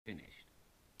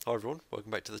Hi everyone,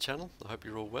 welcome back to the channel. I hope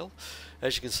you're all well.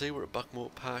 As you can see, we're at Buckmore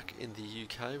Park in the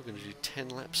UK. We're going to do 10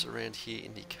 laps around here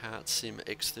in the KartSim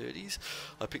X30s.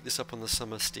 I picked this up on the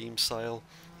summer Steam sale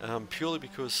purely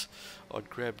because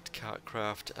I'd grabbed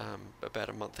KartKraft about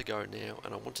a month ago now,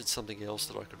 and I wanted something else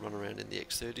that I could run around in the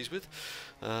X30s with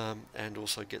and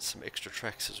also get some extra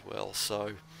tracks as well.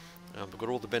 So I've got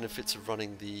all the benefits of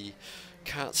running the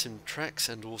KartSim tracks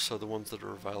and also the ones that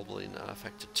are available in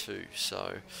rFactor 2.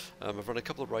 So I've run a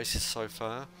couple of races so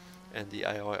far, and the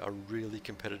AI are really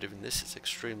competitive in this. It's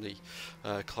extremely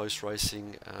close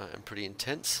racing and pretty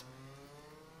intense.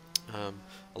 A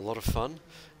lot of fun,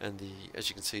 and as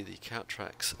you can see, the kart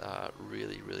tracks are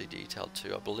really detailed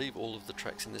too. I believe all of the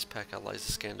tracks in this pack are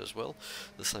laser scanned as well,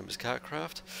 the same as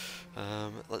KartKraft.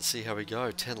 Let's see how we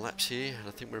go. 10 laps here, and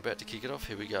I think we're about to kick it off.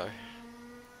 Here we go.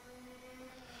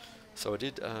 So I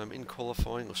did in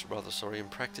qualifying, or rather sorry, in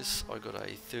practice, I got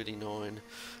a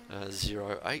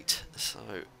 39.08. So,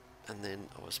 and then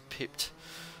I was pipped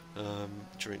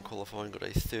during qualifying, got a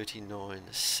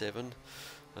 39.7.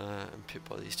 And pipped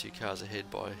by these two cars ahead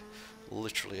by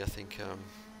literally, I think,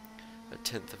 a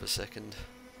tenth of a second.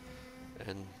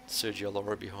 And Sergio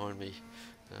Loro behind me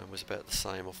was about the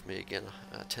same off me again,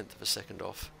 a tenth of a second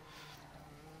off.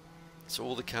 So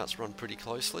all the karts run pretty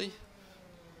closely.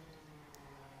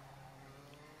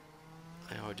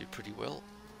 I do pretty well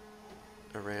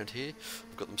around here.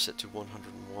 I've got them set to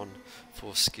 101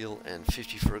 for skill and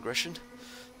 50 for aggression.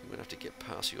 I'm going to have to get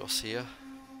past Yoss here.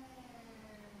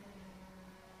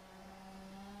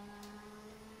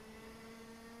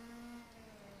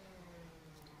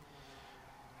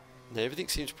 Now everything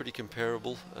seems pretty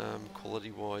comparable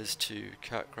quality wise to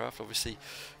KartKraft. Obviously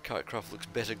KartKraft looks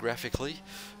better graphically.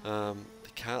 The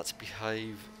karts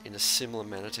behave in a similar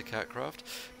manner to KartKraft,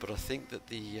 but I think that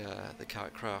the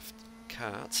KartKraft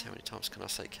karts, how many times can I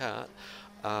say kart,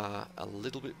 are a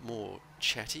little bit more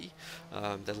chatty.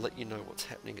 They let you know what's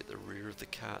happening at the rear of the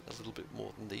kart a little bit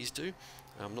more than these do.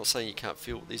 I'm not saying you can't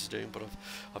feel what these are doing, but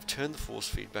I've turned the force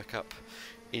feedback up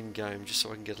in game just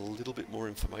so I can get a little bit more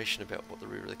information about what the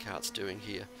rear of the kart's doing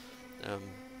here.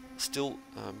 Still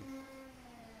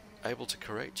able to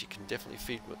correct. You can definitely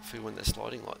feel when they're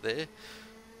sliding like there,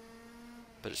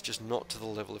 but it's just not to the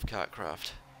level of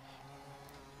KartKraft.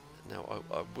 Now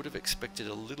I would have expected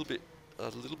a little bit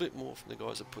more from the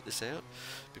guys that put this out,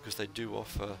 because they do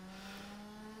offer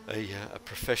a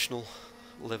professional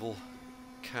level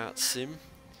kart sim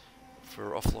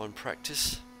for offline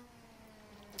practice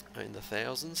in the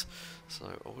thousands. So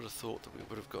I would have thought that we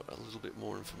would have got a little bit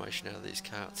more information out of these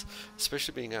karts,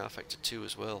 especially being rFactor 2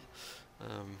 as well.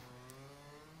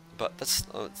 But that's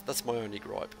my only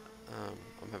gripe.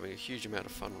 I'm having a huge amount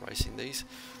of fun racing these,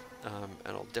 and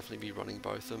I'll definitely be running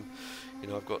both of them. You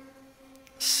know, I've got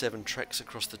 7 tracks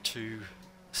across the 2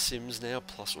 sims now,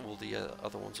 plus all the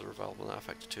other ones that are available in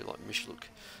rFactor 2, like Michelin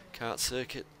kart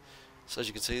circuit. So as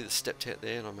you can see, it's stepped out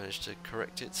there and I managed to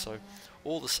correct it. So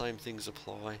all the same things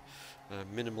apply,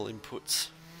 minimal inputs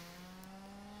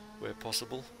where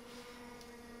possible.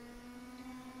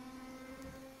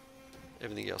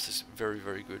 Everything else is very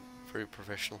good, very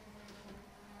professional.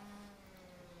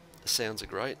 The sounds are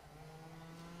great.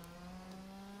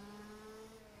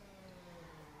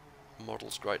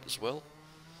 Model's great as well.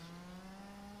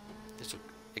 These look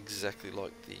exactly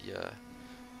like the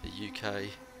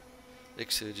UK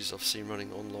X30s I've seen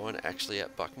running online, actually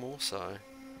at Buckmore. So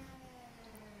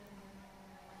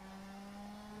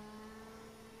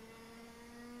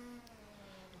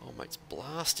oh, mate's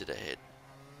blasted ahead.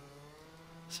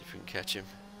 See if we can catch him.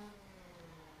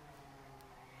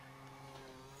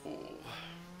 Ooh,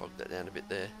 bogged that down a bit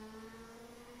there.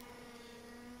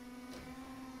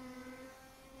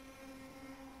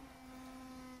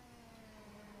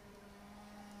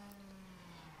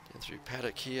 Down through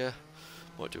paddock here.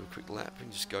 Might do a quick lap and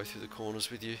just go through the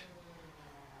corners with you.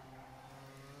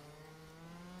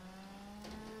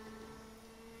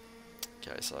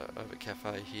 Okay, so over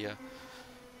Cafe here,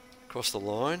 across the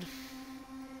line.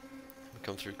 We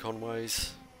come through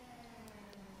Conways,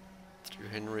 through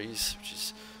Henry's, which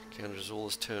is counted as all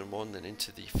as turn 1, then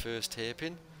into the first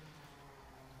hairpin.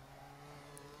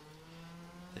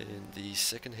 Then the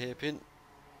second hairpin.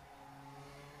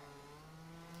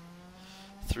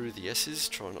 Through the S's,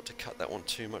 try not to cut that one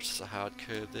too much, there's a hard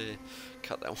curve there.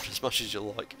 Cut that one as much as you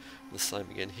like. And the same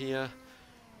again here.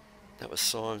 That was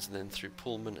Symes, and then through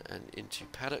Pullman and into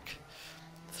Paddock.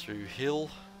 Through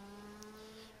Hill,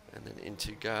 and then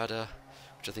into Garda,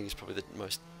 which I think is probably the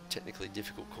most technically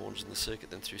difficult corners in the circuit.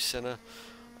 Then through Senna,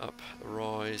 up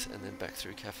Rise, and then back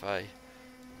through Cafe.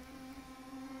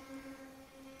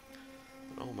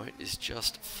 And old mate is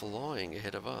just flying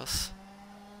ahead of us.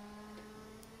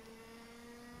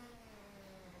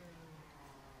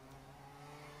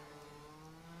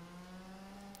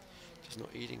 Just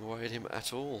not eating away at him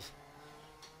at all.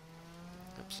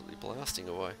 Absolutely blasting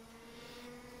away.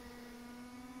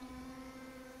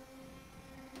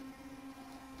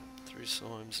 Through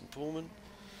Symes and Pullman.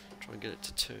 Try and get it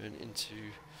to turn into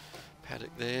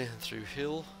paddock there, and through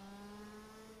hill.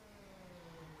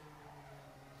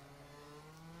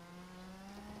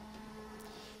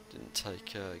 Didn't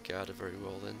take Garda very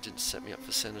well then, didn't set me up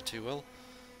for centre too well.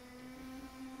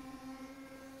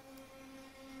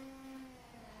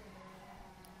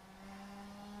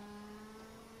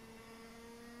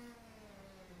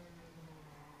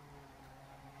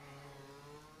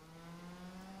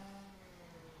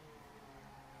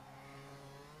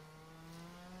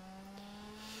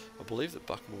 I believe that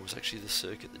Buckmore was actually the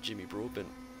circuit that Jimmy Broadbent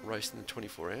raced in the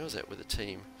 24 hours at with a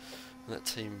team, and that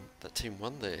team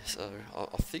won there. So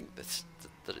I think that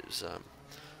it was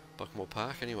Buckmore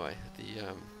Park anyway.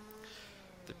 The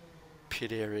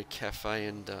pit area cafe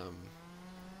and the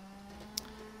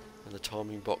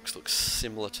timing box looks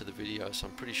similar to the video, so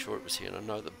I'm pretty sure it was here. And I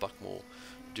know that Buckmore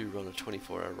do run a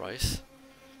 24-hour race.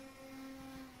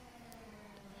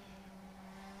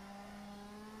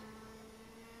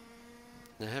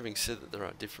 Now, having said that there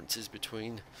are differences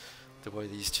between the way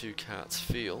these two karts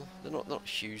feel, they're not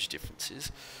huge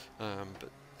differences, but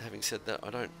having said that,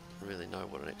 I don't really know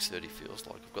what an X30 feels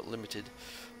like. I've got limited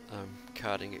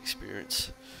karting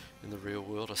experience in the real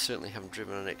world. I certainly haven't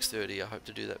driven an X30. I hope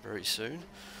to do that very soon.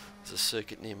 There's a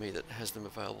circuit near me that has them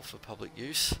available for public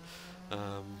use,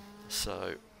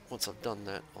 so once I've done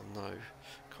that, I'll know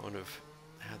kind of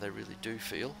how they really do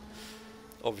feel.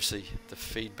 Obviously, the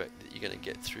feedback that you're going to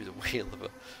get through the wheel of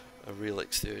a real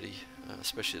X30,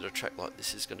 especially at a track like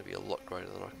this, is going to be a lot greater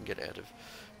than I can get out of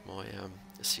my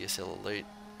CSL Elite.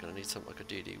 Going to need something like a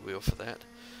DD wheel for that.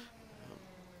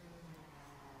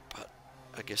 But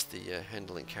I guess the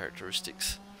handling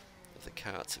characteristics of the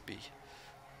karts would be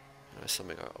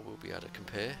something I will be able to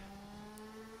compare.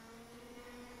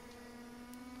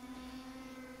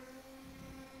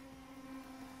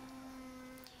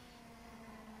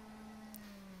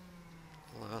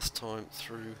 Last time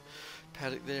through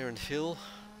paddock there and hill,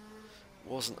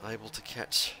 wasn't able to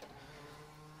catch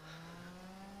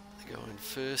the guy in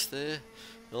first there,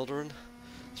 Eldarin,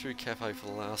 through cafe for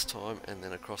the last time and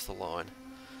then across the line.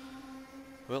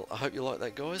 Well, I hope you liked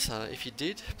that, guys. If you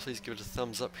did, please give it a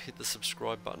thumbs up, hit the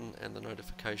subscribe button and the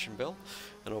notification bell,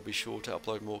 and I'll be sure to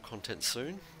upload more content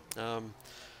soon.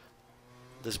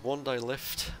 There's 1 day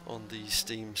left on the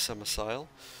Steam summer sale,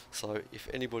 so if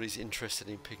anybody's interested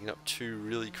in picking up 2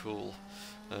 really cool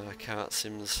kart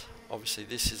sims, obviously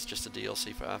this is just a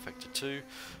DLC for rFactor 2.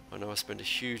 I know I spend a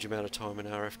huge amount of time in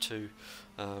RF2,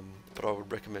 but I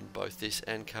would recommend both this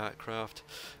and KartKraft,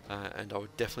 and I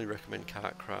would definitely recommend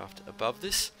KartKraft above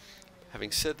this.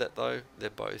 Having said that though,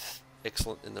 they're both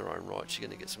excellent in their own rights. You're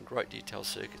going to get some great detail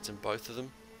circuits in both of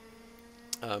them.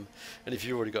 And if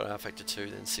you've already got rFactor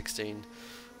 2, then 16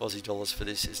 Aussie dollars for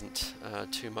this isn't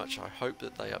too much. I hope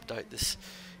that they update this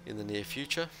in the near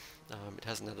future. It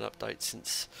hasn't had an update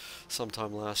since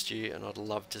sometime last year, and I'd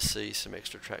love to see some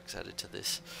extra tracks added to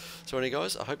this. So anyway,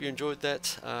 guys, I hope you enjoyed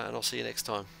that, and I'll see you next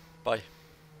time. Bye.